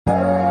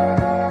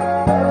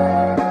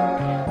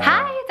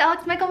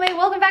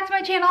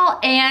channel,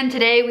 and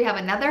today we have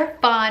another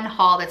fun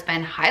haul that's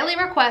been highly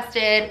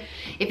requested.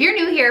 If you're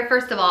new here,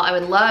 first of all, I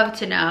would love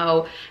to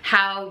know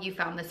how you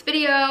found this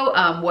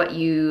video, what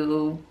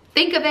you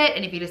think of it,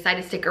 and if you decide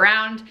to stick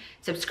around,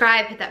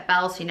 subscribe, hit that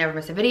bell so you never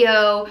miss a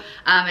video.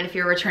 And if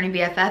you're a returning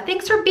BFF,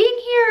 thanks for being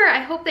here. I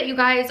hope that you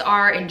guys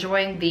are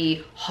enjoying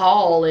the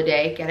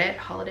holiday, get it?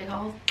 Holiday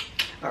haul?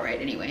 All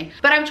right, anyway.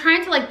 But I'm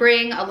trying to like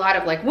bring a lot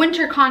of like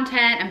winter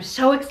content. I'm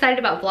so excited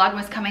about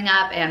Vlogmas coming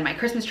up and my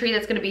Christmas tree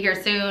that's gonna be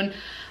here soon.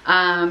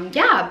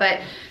 Yeah,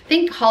 but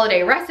think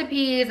holiday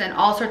recipes and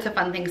all sorts of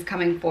fun things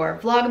coming for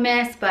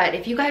Vlogmas. But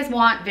if you guys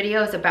want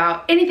videos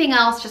about anything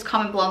else, just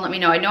comment below and let me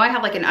know. I know I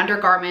have like an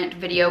undergarment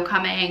video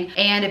coming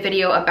and a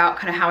video about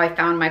kind of how I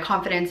found my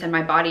confidence and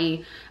my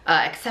body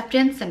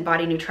acceptance and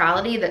body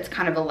neutrality that's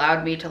kind of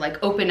allowed me to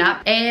like open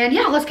up. And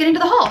yeah, let's get into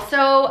the haul.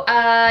 So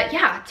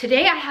yeah,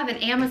 today I have an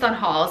Amazon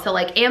haul. So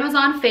like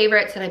Amazon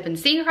favorites that I've been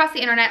seeing across the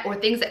internet or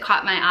things that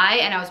caught my eye,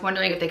 and I was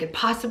wondering if they could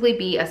possibly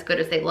be as good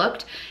as they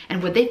looked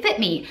and would they fit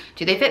me?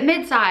 Do they fit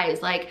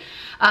mid-size? Like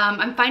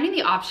I'm finding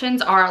the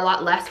options are a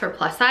lot less for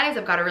plus size.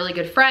 I've got a really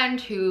good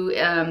friend who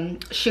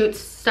shoots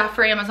stuff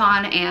for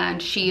Amazon,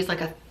 and she's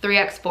like a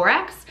 3X,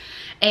 4X.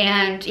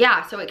 And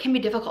yeah, so it can be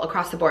difficult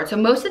across the board. So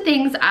most of the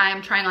things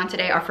I'm trying on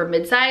today are for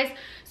mid-size.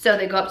 So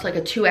they go up to like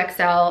a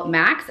 2XL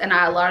max, and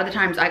a lot of the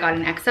times I got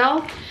an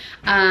XL.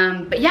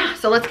 But yeah,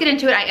 so let's get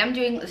into it. I am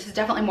doing, this is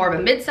definitely more of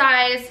a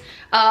mid-size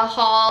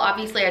haul.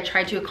 Obviously I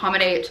try to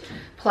accommodate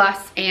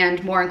plus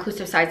and more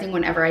inclusive sizing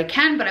whenever I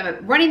can, but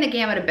I'm running the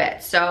gamut a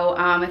bit. So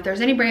if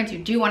there's any brands you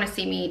do want to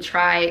see me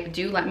try,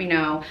 do let me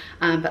know.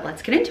 But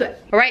let's get into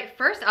it. All right,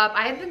 first up,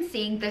 I have been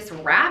seeing this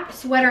wrap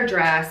sweater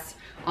dress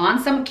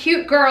on some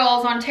cute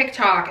girls on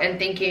TikTok and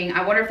thinking,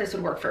 I wonder if this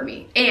would work for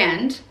me.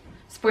 And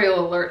spoiler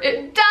alert,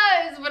 it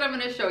does, but I'm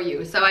gonna show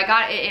you. So I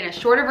got it in a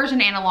shorter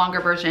version and a longer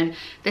version.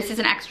 This is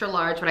an extra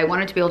large, but I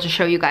wanted to be able to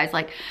show you guys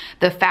like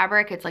the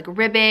fabric. It's like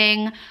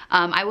ribbing.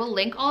 I will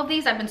link all of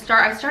these. I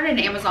started an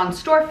Amazon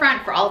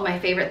storefront for all of my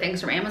favorite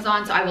things from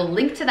Amazon. So I will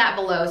link to that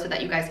below so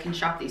that you guys can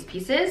shop these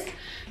pieces.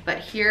 But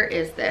here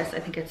is this. I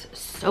think it's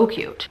so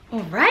cute.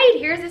 All right,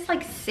 here's this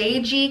like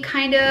sagey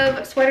kind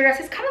of sweater dress.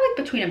 It's kind of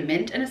like between a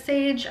mint and a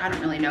sage. I don't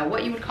really know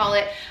what you would call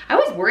it. I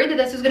was worried that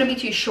this was gonna be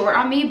too short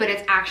on me, but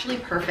it's actually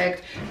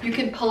perfect. You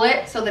can pull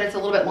it so that it's a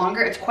little bit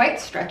longer. It's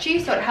quite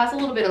stretchy, so it has a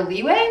little bit of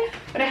leeway,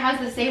 but it has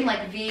the same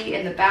like V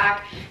in the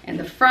back and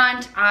the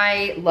front.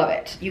 I love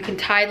it. You can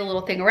tie the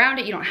little thing around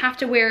it. You don't have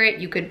to wear it.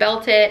 You could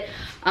belt it.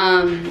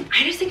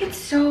 I just think it's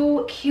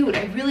so cute.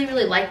 I really,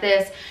 really like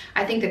this.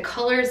 I think the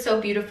color is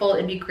so beautiful.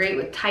 It'd be great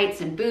with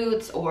tights and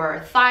boots or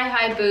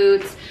thigh-high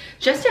boots.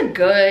 Just a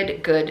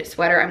good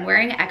sweater. I'm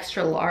wearing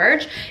extra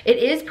large. It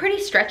is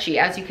pretty stretchy,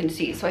 as you can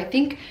see. So I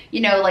think,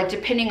 you know, like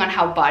depending on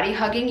how body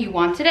hugging you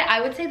wanted it,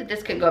 I would say that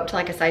this could go up to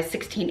like a size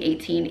 16,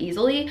 18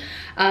 easily,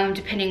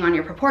 depending on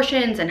your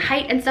proportions and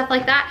height and stuff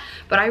like that.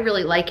 But I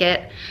really like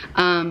it.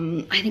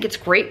 I think it's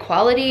great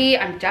quality.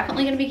 I'm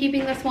definitely gonna be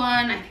keeping this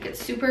one. I think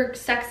it's super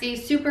sexy,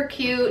 super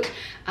cute.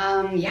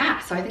 Yeah,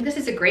 so I think this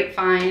is a great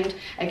find.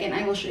 Again,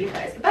 I will show you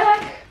guys the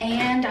back,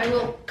 and I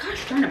will,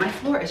 gosh darn it, my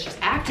floor is just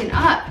acting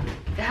up.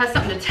 It has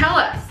something to tell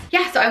us.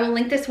 Yeah, so I will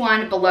link this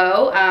one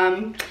below.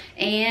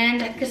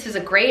 And I think this is a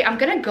great, I'm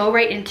gonna go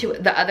right into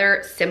the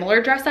other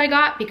similar dress I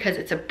got because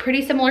it's a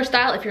pretty similar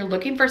style. If you're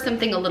looking for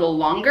something a little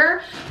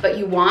longer, but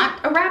you want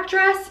a wrap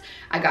dress,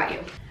 I got you.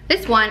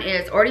 This one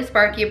is already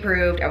Sparky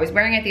approved. I was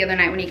wearing it the other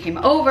night when he came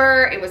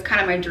over. It was kind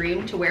of my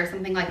dream to wear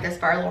something like this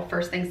for our little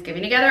first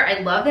Thanksgiving together. I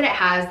love that it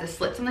has the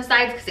slits on the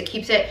sides because it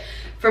keeps it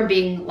from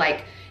being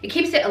like, it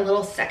keeps it a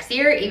little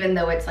sexier even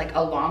though it's like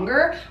a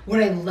longer.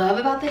 What I love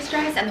about this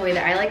dress and the way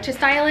that I like to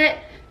style it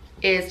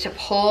is to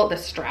pull the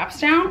straps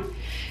down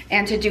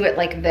and to do it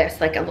like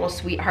this, like a little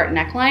sweetheart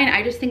neckline.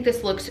 I just think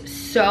this looks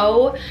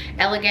so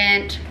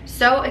elegant,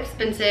 so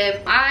expensive.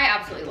 I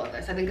absolutely love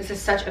this. I think this is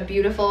such a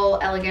beautiful,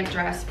 elegant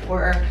dress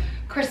for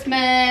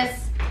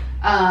Christmas,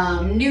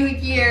 New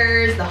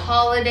Year's, the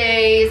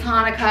holidays,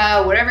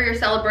 Hanukkah, whatever you're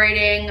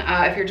celebrating.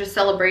 If you're just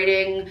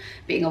celebrating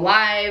being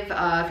alive,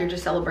 if you're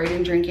just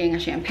celebrating drinking a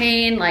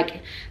champagne,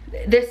 like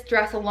this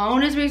dress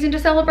alone is reason to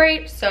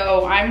celebrate.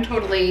 So I'm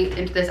totally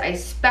into this. I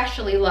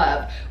especially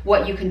love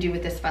what you can do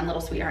with this fun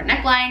little sweetheart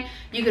neckline.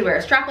 You could wear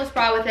a strapless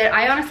bra with it.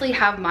 I honestly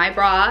have my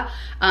bra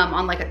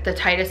on like the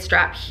tightest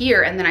strap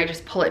here, and then I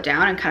just pull it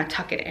down and kind of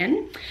tuck it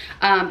in.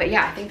 But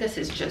yeah, I think this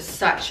is just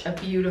such a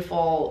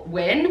beautiful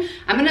win.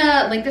 I'm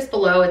gonna link this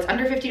below. It's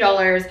under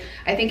 $50.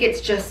 I think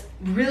it's just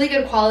really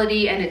good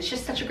quality, and it's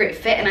just such a great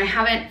fit, and I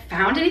haven't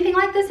found anything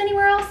like this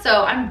anywhere else,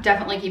 so I'm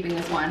definitely keeping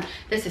this one.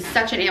 This is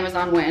such an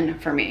Amazon win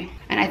for me.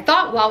 And I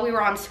thought while we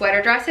were on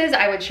sweater dresses,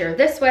 I would share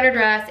this sweater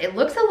dress. It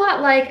looks a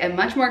lot like a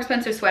much more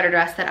expensive sweater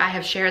dress that I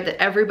have shared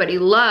that everybody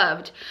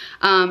loved,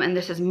 and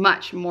this is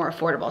much more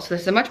affordable. So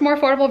this is a much more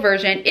affordable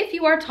version. If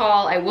you are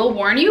tall, I will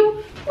warn you,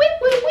 whoop,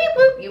 whoop, whoop,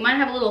 whoop, you might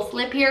have a little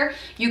slip here.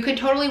 You could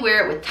totally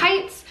wear it with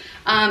tights.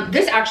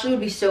 This actually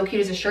would be so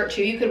cute as a shirt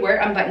too. You could wear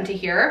it unbuttoned to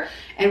here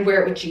and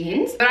wear it with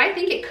jeans. But I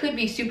think it could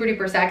be super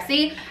duper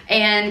sexy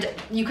and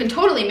you can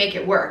totally make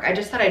it work. I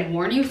just thought I'd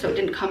warn you so it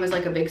didn't come as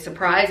like a big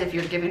surprise if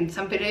you're giving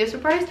somebody a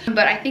surprise.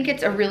 But I think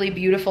it's a really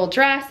beautiful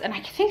dress, and I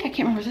can't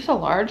remember, is this a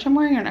large? I'm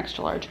wearing an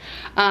extra large.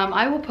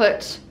 I will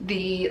put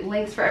the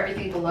links for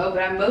everything below,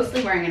 but I'm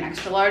mostly wearing an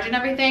extra large and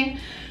everything.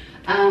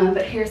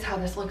 But here's how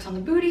this looks on the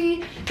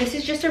booty. This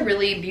is just a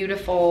really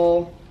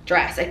beautiful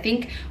dress. I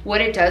think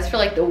what it does for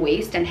like the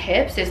waist and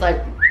hips is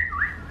like,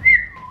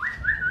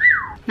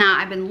 now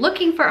I've been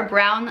looking for a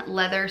brown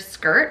leather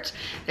skirt.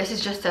 This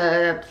is just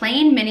a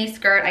plain mini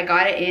skirt. I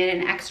got it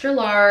in an extra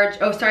large.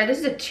 Oh, sorry, this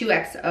is a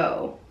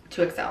 2XO.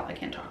 2XL, I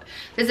can't talk.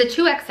 This is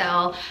a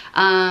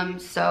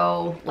 2XL,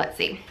 so let's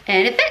see.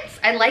 And it fits.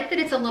 I like that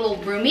it's a little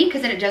roomy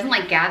because then it doesn't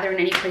like gather in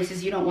any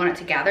places you don't want it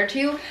to gather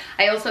to.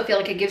 I also feel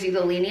like it gives you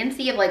the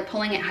leniency of like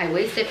pulling it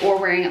high-waisted or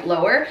wearing it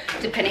lower,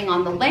 depending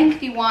on the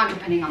length you want,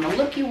 depending on the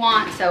look you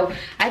want. So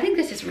I think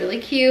this is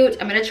really cute.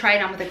 I'm gonna try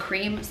it on with a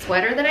cream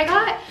sweater that I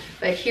got,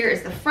 but here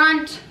is the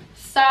front,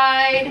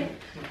 side,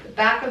 the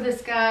back of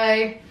this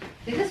guy. I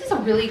think this is a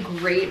really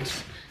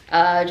great,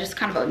 just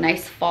kind of a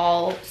nice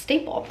fall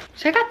staple.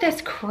 So I got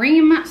this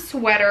cream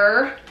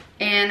sweater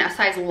in a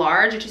size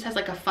large. It just has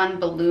like a fun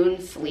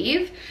balloon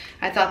sleeve.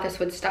 I thought this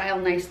would style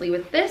nicely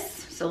with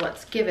this, so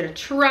let's give it a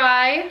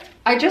try.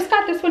 I just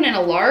got this one in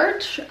a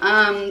large.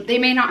 They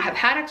may not have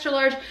had extra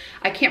large.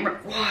 I can't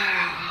remember.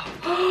 Wow.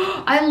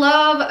 I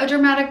love a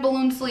dramatic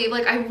balloon sleeve.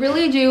 Like I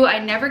really do. I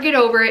never get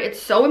over it.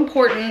 It's so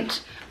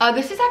important.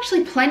 This is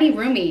actually plenty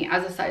roomy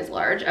as a size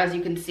large, as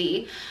you can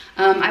see.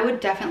 I would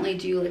definitely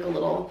do like a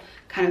little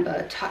kind of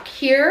a tuck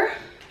here.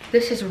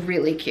 This is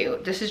really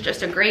cute. This is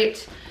just a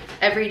great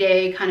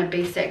everyday kind of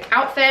basic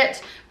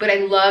outfit, but I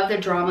love the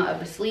drama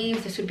of the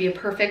sleeves. This would be a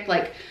perfect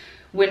like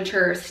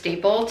winter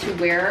staple to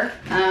wear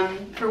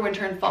for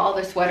winter and fall.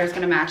 The sweater is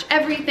gonna match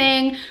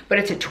everything, but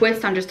it's a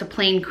twist on just a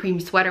plain cream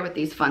sweater with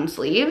these fun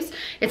sleeves.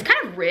 It's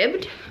kind of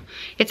ribbed.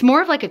 It's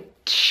more of like a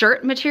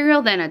shirt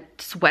material than a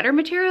sweater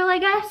material, I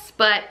guess,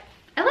 but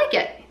I like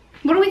it.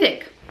 What do we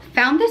think?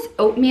 Found this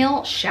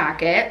oatmeal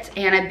shacket,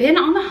 and I've been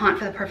on the hunt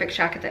for the perfect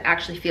shacket that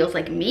actually feels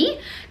like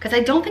me, because I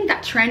don't think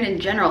that trend in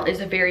general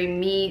is a very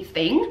me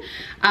thing.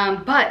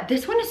 But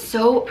this one is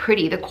so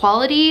pretty. The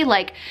quality,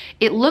 like,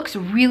 it looks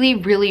really,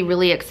 really,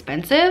 really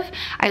expensive.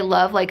 I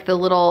love like the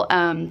little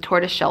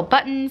tortoiseshell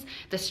buttons.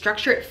 The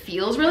structure, it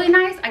feels really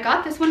nice. I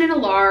got this one in a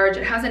large.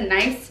 It has a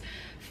nice,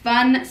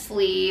 fun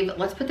sleeve.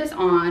 Let's put this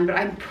on, but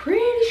I'm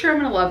pretty sure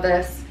I'm gonna love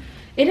this.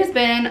 It has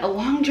been a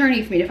long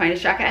journey for me to find a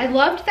shacket. I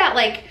loved that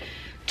like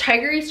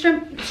tigery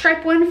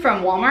stripe one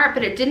from Walmart,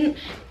 but it didn't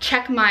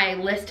check my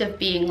list of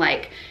being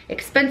like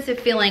expensive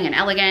feeling and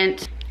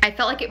elegant. I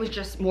felt like it was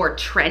just more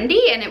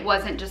trendy and it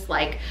wasn't just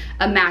like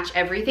a match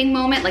everything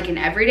moment, like an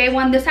everyday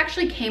one. This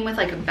actually came with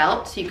like a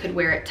belt so you could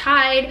wear it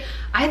tied.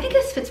 I think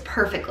this fits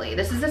perfectly.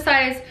 This is a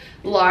size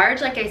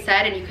large, like I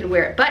said, and you can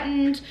wear it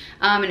buttoned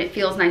and it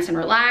feels nice and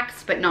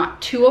relaxed, but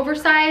not too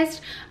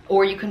oversized.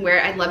 Or you can wear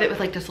it, I love it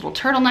with like this little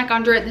turtleneck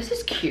under it. This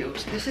is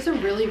cute. This is a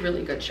really,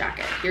 really good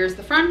jacket. Here's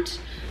the front,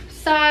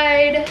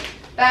 side,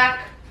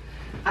 back.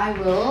 I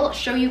will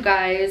show you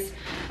guys,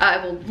 I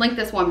will link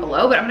this one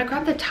below, but I'm gonna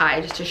grab the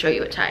tie just to show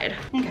you it tied.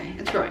 Okay,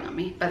 it's growing on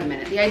me by the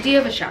minute. The idea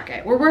of a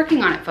shacket. We're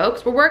working on it,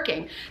 folks, we're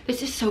working.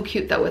 This is so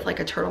cute though with like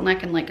a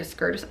turtleneck and like a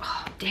skirt.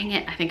 Oh, dang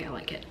it, I think I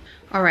like it.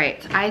 All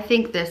right, I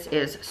think this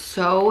is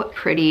so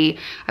pretty.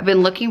 I've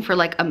been looking for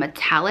like a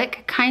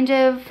metallic kind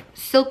of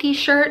silky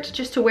shirt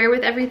just to wear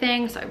with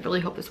everything, so I really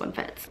hope this one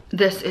fits.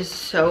 This is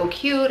so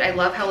cute. I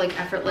love how like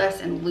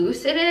effortless and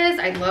loose it is.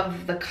 I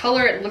love the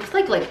color. It looks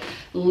like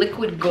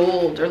liquid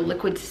gold or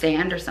liquid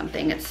sand or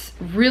something. It's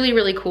really,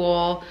 really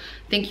cool.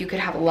 I think you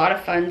could have a lot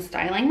of fun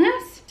styling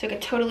this. So it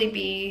could totally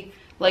be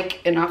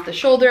like an off the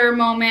shoulder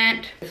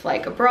moment with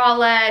like a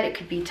bralette. It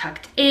could be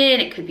tucked in,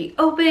 it could be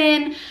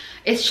open.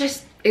 It's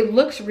just, it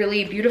looks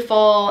really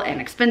beautiful and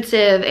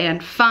expensive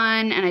and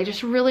fun, and I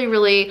just really,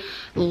 really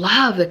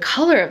love the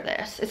color of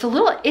this. It's a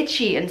little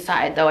itchy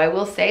inside though, I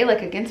will say,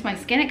 like against my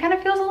skin, it kind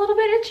of feels a little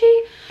bit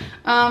itchy.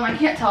 I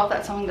can't tell if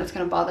that's something that's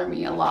gonna bother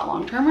me a lot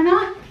long term or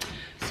not.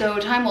 So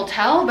time will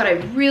tell, but I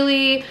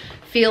really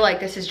feel like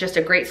this is just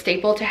a great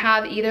staple to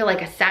have, either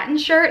like a satin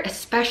shirt,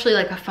 especially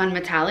like a fun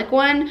metallic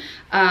one.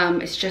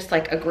 It's just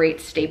like a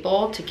great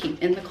staple to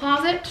keep in the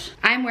closet.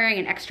 I'm wearing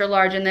an extra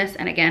large in this,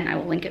 and again, I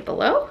will link it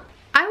below.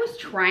 I was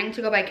trying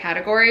to go by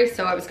category,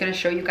 so I was gonna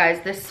show you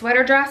guys this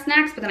sweater dress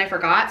next, but then I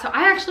forgot. So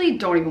I actually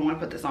don't even wanna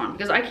put this on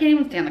because I can't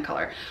even stand the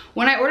color.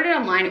 When I ordered it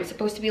online, it was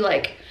supposed to be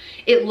like,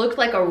 it looked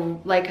like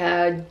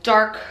a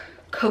dark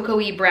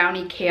cocoa-y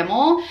brownie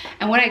camel,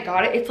 and when I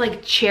got it, it's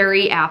like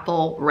cherry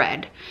apple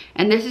red.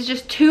 And this is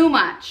just too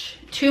much,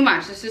 too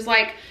much. This is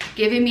like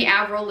giving me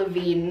Avril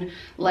Lavigne,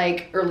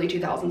 like early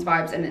 2000s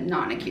vibes, and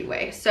not in a cute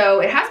way. So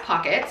it has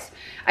pockets.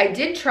 I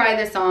did try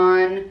this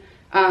on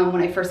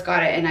when I first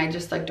got it, and I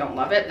just like don't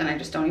love it, and I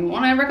just don't even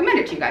want to recommend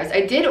it to you guys.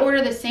 I did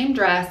order the same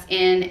dress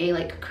in a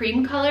like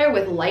cream color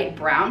with light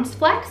brown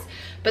flecks,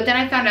 but then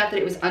I found out that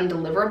it was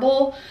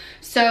undeliverable.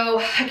 So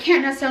I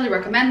can't necessarily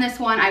recommend this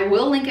one. I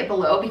will link it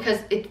below because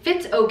it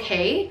fits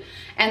okay.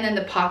 And then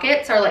the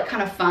pockets are like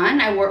kind of fun.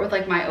 I wore it with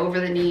like my over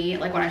the knee,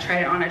 like when I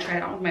tried it on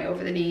with my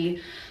over the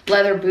knee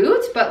leather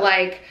boots, but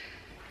like,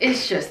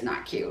 it's just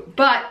not cute.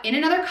 But in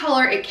another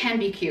color, it can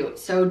be cute.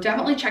 So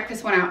definitely check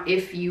this one out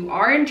if you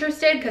are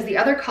interested, because the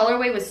other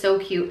colorway was so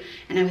cute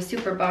and I was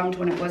super bummed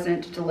when it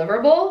wasn't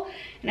deliverable.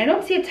 And I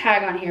don't see a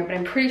tag on here, but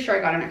I'm pretty sure I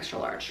got an extra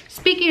large.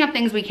 Speaking of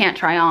things we can't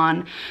try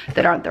on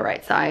that aren't the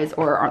right size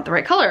or aren't the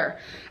right color,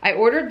 I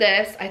ordered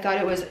this. I thought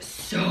it was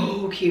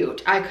so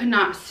cute. I could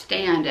not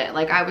stand it.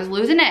 Like, I was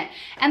losing it.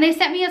 And they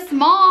sent me a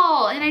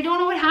small, and I don't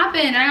know what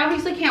happened. I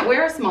obviously can't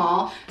wear a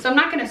small, so I'm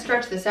not gonna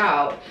stretch this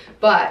out,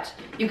 but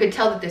you could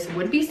tell that this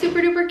would be super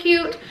duper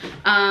cute.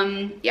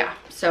 Yeah,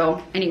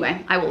 so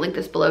anyway, I will link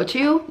this below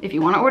too if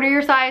you wanna order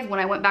your size. When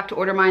I went back to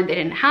order mine, they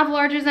didn't have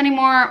larges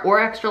anymore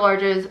or extra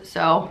larges,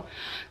 so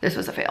this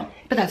was a fail,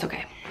 but that's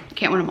okay.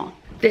 Can't win them all.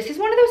 This is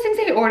one of those things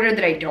I ordered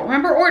that I don't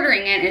remember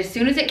ordering, and as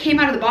soon as it came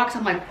out of the box,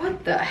 I'm like,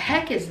 what the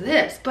heck is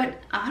this? But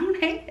I don't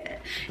hate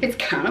it. It's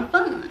kind of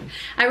fun.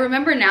 I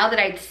remember now that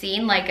I'd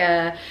seen like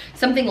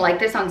something like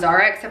this on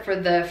Zara, except for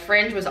the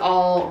fringe was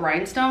all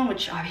rhinestone,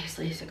 which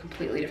obviously is a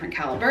completely different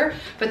caliber.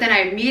 But then I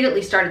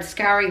immediately started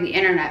scouring the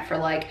internet for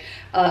like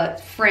a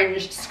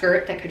fringed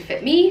skirt that could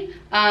fit me.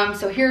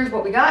 So here's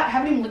what we got. I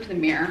haven't even looked in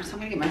the mirror, so I'm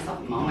gonna give myself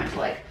a moment to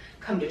like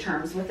come to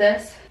terms with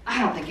this. I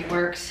don't think it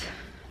works.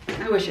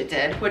 I wish it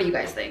did. What do you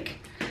guys think?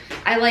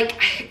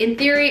 In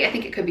theory, I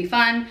think it could be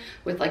fun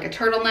with like a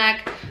turtleneck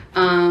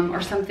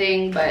or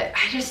something, but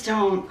I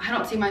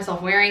don't see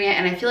myself wearing it.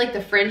 And I feel like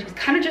the fringe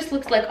kind of just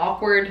looks like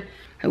awkward.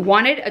 I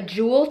wanted a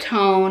jewel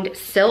toned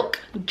silk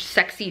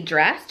sexy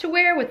dress to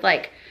wear with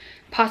like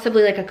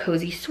possibly like a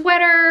cozy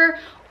sweater,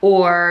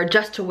 or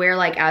just to wear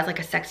like as like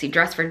a sexy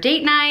dress for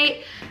date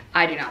night.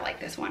 I do not like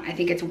this one. I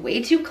think it's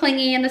way too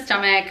clingy in the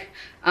stomach.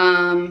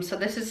 So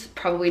this is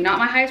probably not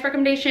my highest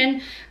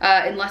recommendation,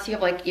 unless you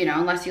have like, you know,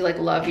 unless you like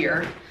love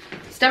your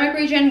stomach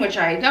region, which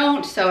I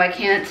don't, so I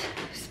can't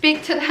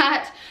speak to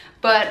that.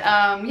 But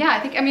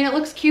yeah, I mean, it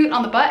looks cute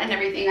on the butt and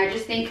everything. I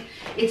just think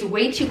it's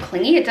way too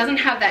clingy. It doesn't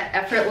have that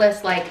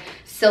effortless like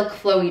silk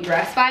flowy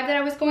dress vibe that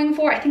I was going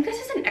for. I think this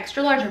is an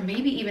extra large or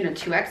maybe even a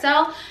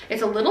 2XL.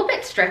 It's a little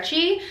bit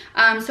stretchy.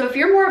 So if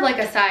you're more of like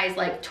a size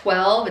like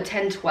 12, a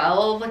 10,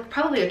 12, like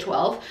probably a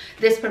 12,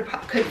 this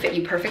could fit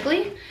you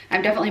perfectly.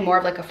 I'm definitely more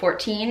of like a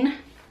 14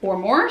 or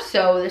more,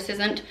 so this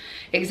isn't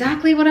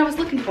exactly what I was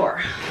looking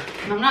for.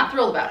 And I'm not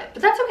thrilled about it,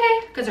 but that's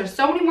okay, because there's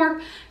so many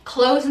more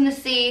clothes in the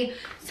sea,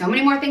 so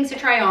many more things to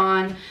try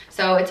on,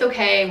 so it's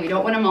okay. We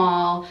don't win them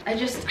all. I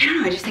don't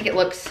know, I just think it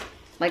looks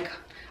like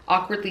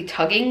awkwardly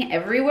tugging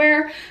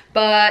everywhere,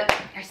 but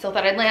I still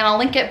thought I'd land. I'll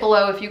link it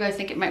below if you guys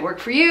think it might work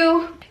for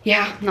you.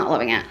 Yeah, I'm not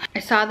loving it. I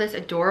saw this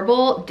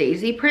adorable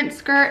daisy print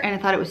skirt and I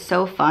thought it was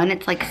so fun.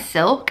 It's like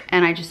silk,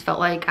 and I just felt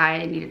like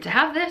I needed to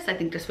have this. I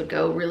think this would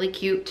go really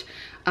cute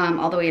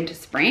all the way into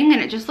spring,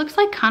 and it just looks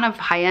like kind of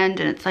high-end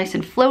and it's nice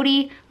and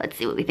floaty. Let's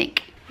see what we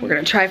think. We're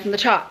gonna try from the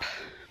top.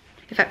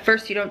 If at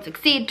first you don't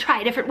succeed,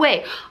 try a different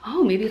way.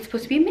 Oh, maybe it's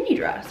supposed to be a mini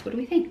dress. What do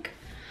we think?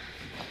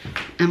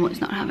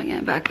 Emily's not having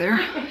it back there.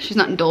 She's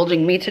not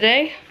indulging me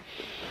today.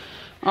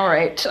 All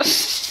right.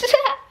 Let's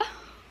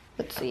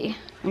see.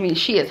 I mean,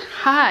 she is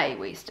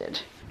high-waisted.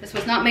 This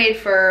was not made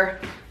for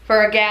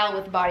a gal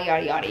with body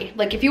yaddy yaddy.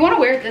 Like, if you want to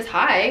wear it this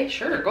high,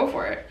 sure, go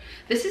for it.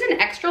 This is an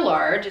extra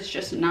large. It's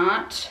just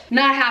not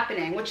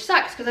happening, which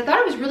sucks because I thought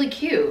it was really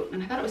cute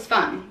and I thought it was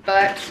fun.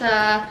 But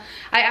I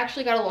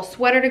actually got a little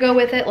sweater to go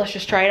with it. Let's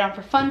just try it on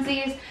for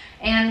funsies.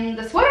 And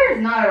the sweater is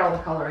not at all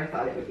the color I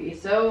thought it would be.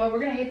 So we're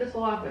gonna hate this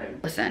whole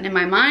outfit. Listen, in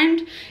my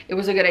mind, it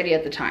was a good idea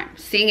at the time.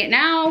 Seeing it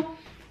now,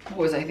 what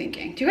was I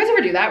thinking? Do you guys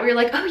ever do that where you're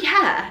like, oh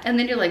yeah, and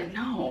then you're like,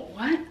 no,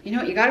 what? You know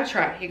what, you gotta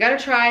try. You gotta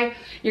try.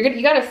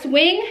 You gotta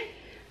swing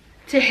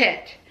to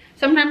hit.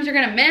 Sometimes you're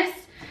gonna miss.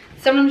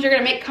 Sometimes you're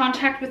gonna make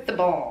contact with the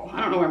ball.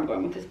 I don't know where I'm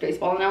going with this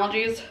baseball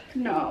analogies.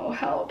 No,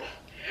 help.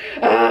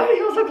 I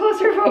feel so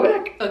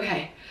claustrophobic.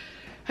 Okay,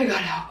 I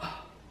got out.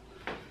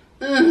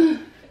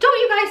 Don't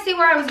you guys see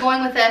where I was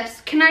going with this?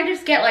 Can I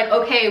just get like,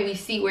 okay, we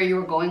see where you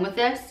were going with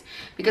this?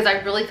 Because I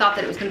really thought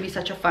that it was gonna be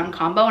such a fun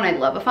combo, and I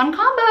love a fun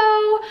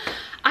combo.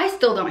 I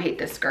still don't hate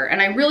this skirt, and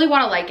I really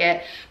wanna like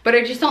it, but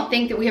I just don't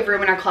think that we have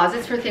room in our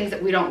closets for things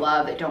that we don't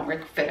love, that don't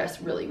fit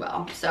us really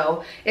well.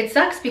 So it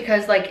sucks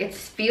because like it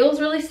feels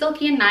really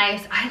silky and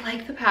nice. I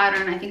like the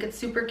pattern, I think it's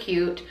super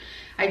cute.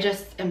 I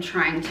just am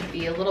trying to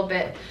be a little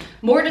bit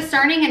more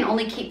discerning and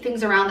only keep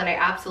things around that I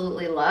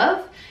absolutely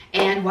love.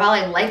 And while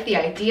I like the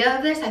idea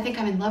of this, I think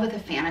I'm in love with the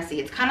fantasy.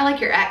 It's kind of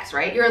like your ex,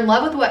 right? You're in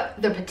love with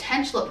what the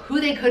potential of who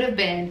they could have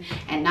been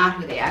and not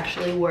who they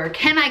actually were.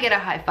 Can I get a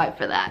high five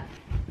for that?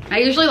 I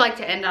usually like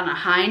to end on a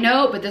high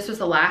note, but this was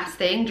the last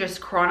thing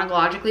just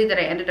chronologically that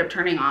I ended up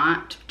trying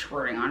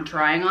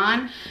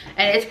on.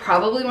 And it's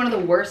probably one of the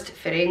worst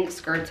fitting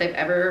skirts I've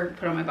ever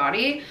put on my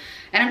body.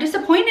 And I'm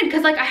disappointed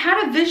because like I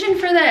had a vision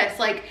for this.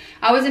 Like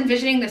I was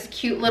envisioning this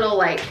cute little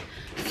like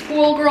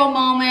schoolgirl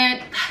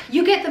moment.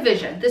 You get the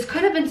vision. This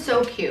could have been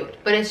so cute,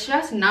 but it's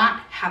just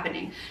not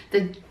happening.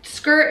 The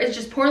skirt is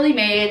just poorly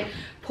made,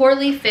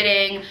 poorly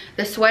fitting.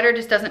 The sweater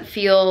just doesn't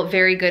feel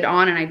very good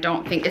on, and I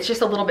don't think it's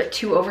just a little bit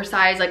too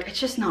oversized. Like it's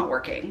just not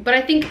working. But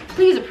I think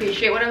please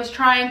appreciate what I was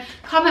trying.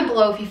 Comment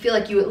below if you feel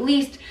like you at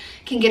least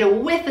can get a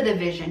whiff of the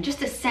vision,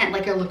 just a scent,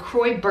 like a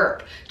LaCroix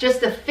burp,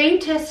 just the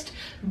faintest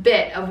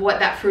bit of what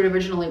that fruit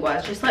originally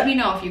was. Just let me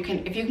know if you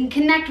can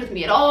connect with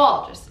me at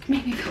all. Just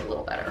make me feel a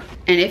little better.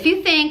 And if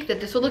you think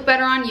that this will look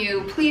better on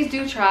you, please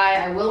do try.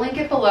 I will link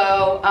it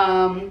below.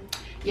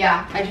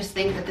 Yeah, I just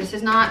think that this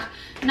is not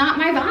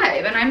my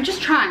vibe, and I'm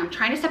just trying. I'm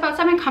trying to step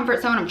outside my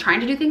comfort zone. I'm trying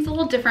to do things a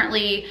little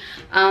differently.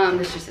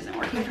 This just isn't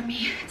working for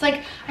me. It's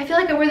like, I feel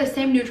like I wear the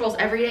same neutrals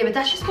every day, but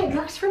that's just what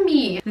works for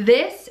me.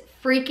 This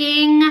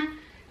freaking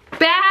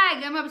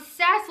bag, I'm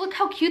obsessed. Look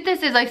how cute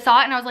this is. I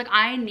saw it and I was like,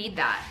 I need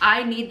that.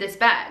 I need this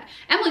bag.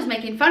 Emily's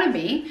making fun of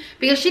me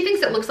because she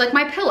thinks it looks like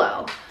my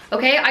pillow.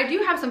 Okay, I do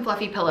have some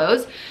fluffy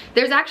pillows.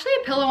 There's actually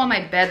a pillow on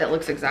my bed that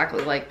looks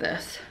exactly like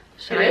this.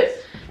 Should I?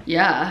 Is?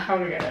 Yeah. How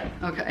do we get it?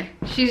 Okay.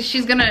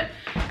 She's gonna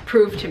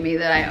prove to me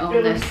that I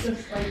own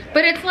this. Like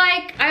but it's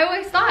like, I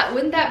always thought,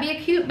 wouldn't that be a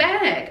cute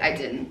bag? I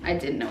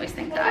didn't always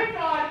think that. Oh my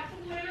god,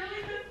 it's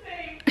literally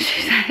the same.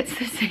 She said it's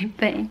the same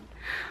thing.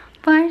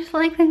 But I just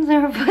like things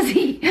that are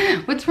fuzzy.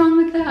 What's wrong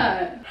with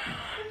that?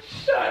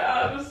 Shut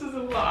up, this is a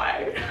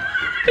lie.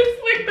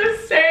 It's like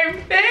the same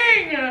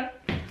thing.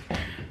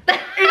 It's the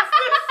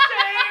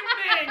same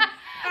thing.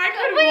 I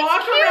could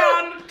walk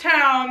around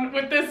town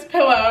with this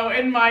pillow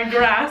in my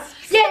grasp.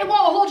 Yeah, it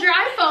won't hold your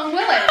iPhone, will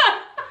it?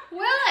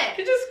 Will it?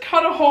 You just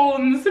cut a hole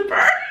in the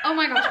zipper. Oh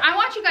my gosh, I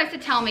want you guys to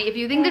tell me if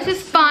you think this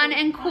is fun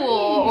and cool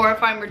or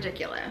if I'm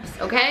ridiculous,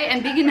 okay?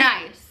 And be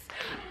nice.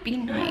 Be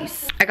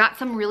nice. I got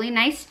some really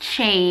nice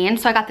chain.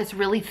 So I got this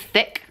really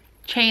thick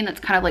chain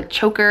that's kind of like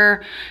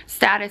choker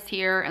status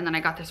here. And then I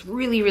got this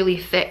really, really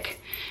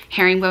thick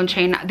herringbone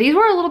chain. These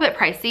were a little bit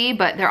pricey,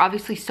 but they're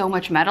obviously so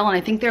much metal and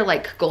I think they're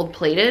like gold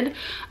plated.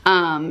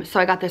 So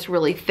I got this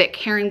really thick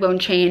herringbone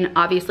chain.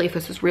 Obviously if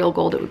this was real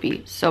gold, it would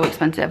be so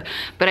expensive.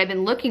 But I've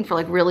been looking for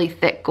like really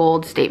thick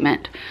gold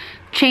statement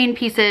chain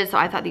pieces. So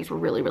I thought these were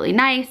really, really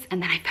nice.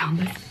 And then I found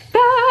this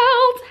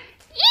belt.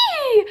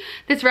 Yee!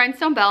 This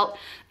rhinestone belt.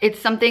 It's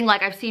something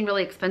like I've seen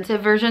really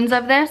expensive versions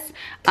of this.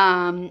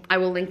 I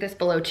will link this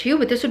below too,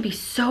 but this would be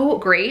so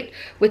great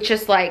with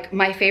just like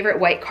my favorite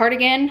white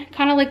cardigan,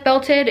 kind of like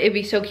belted. It'd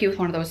be so cute with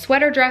one of those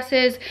sweater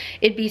dresses.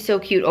 It'd be so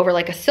cute over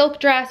like a silk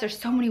dress. There's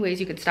so many ways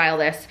you could style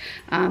this.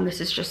 This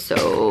is just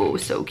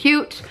so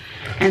cute.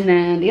 And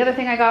then the other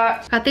thing I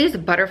got these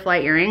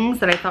butterfly earrings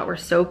that I thought were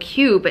so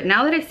cute, but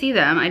now that I see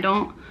them, I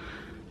don't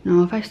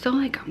know if I still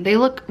like them.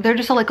 They're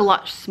just like a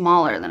lot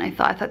smaller than I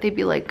thought. I thought they'd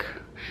be like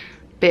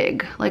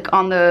big. Like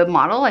on the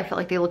model, I feel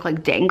like they look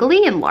like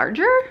dangly and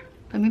larger,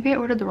 but maybe I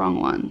ordered the wrong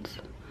ones.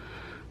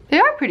 They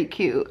are pretty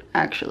cute,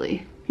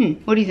 actually.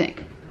 What do you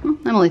think? Well,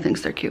 Emily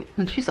thinks they're cute,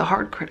 and she's a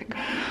hard critic.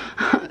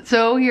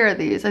 So here are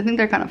these. I think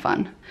they're kind of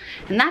fun.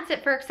 And that's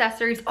it for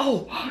accessories.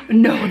 Oh,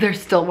 no, there's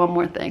still one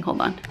more thing.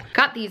 Hold on.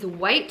 Got these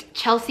white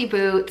Chelsea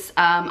boots.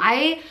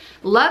 I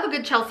love a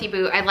good Chelsea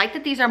boot. I like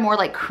that these are more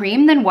like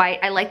cream than white.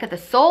 I like that the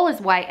sole is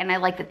white, and I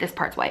like that this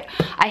part's white.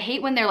 I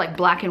hate when they're like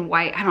black and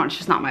white. I don't know, it's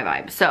just not my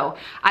vibe. So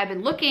I've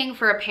been looking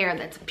for a pair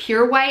that's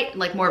pure white,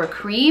 like more of a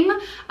cream.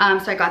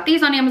 So I got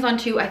these on Amazon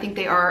too. I think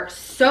they are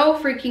so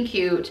freaking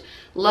cute.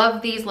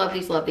 Love these, love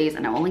these, love these,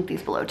 and I will link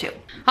these below too.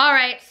 All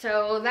right,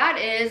 so that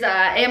is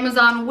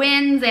Amazon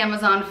wins,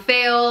 Amazon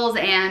fails,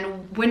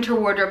 and winter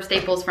wardrobe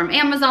staples from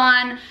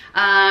Amazon.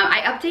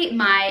 I update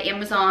my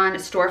Amazon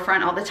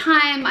storefront all the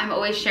time. I'm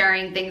always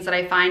sharing things that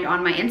I find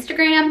on my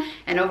Instagram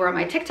and over on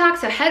my TikTok,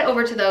 so head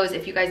over to those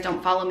if you guys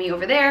don't follow me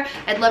over there.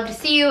 I'd love to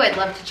see you. I'd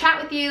love to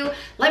chat with you.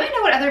 Let me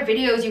know what other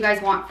videos you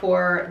guys want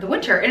for the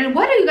winter, and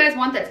what do you guys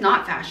want that's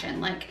not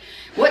fashion? Like,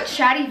 what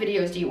chatty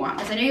videos do you want?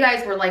 Because I know you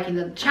guys were liking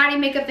the chatty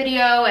makeup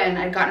video, and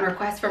I've gotten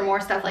requests for more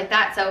stuff like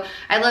that. So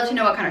I'd love to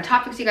know what kind of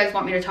topics you guys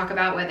want me to talk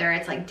about, whether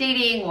it's like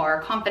dating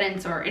or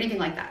confidence or anything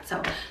like that.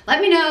 So let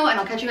me know, and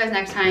I'll catch you guys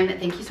next time.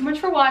 Thank you so much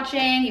for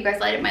watching. You guys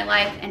light up my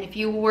life. And if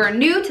you were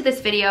new to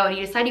this video and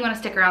you decide you want to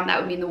stick around, that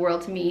would mean the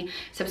world to me.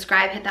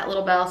 Subscribe, hit that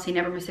little bell so you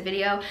never miss a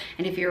video.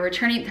 And if you're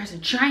returning, there's a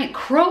giant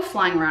crow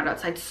flying around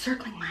outside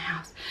circling my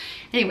house.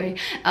 Anyway,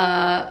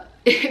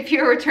 if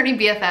you're a returning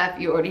BFF,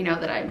 you already know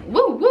that I'm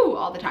woo woo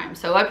all the time.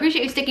 So I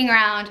appreciate you sticking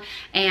around,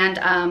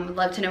 and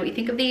love to know what you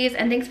think of these.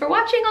 And thanks for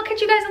watching. I'll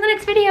catch you guys in the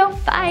next video.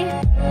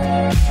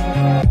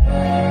 Bye.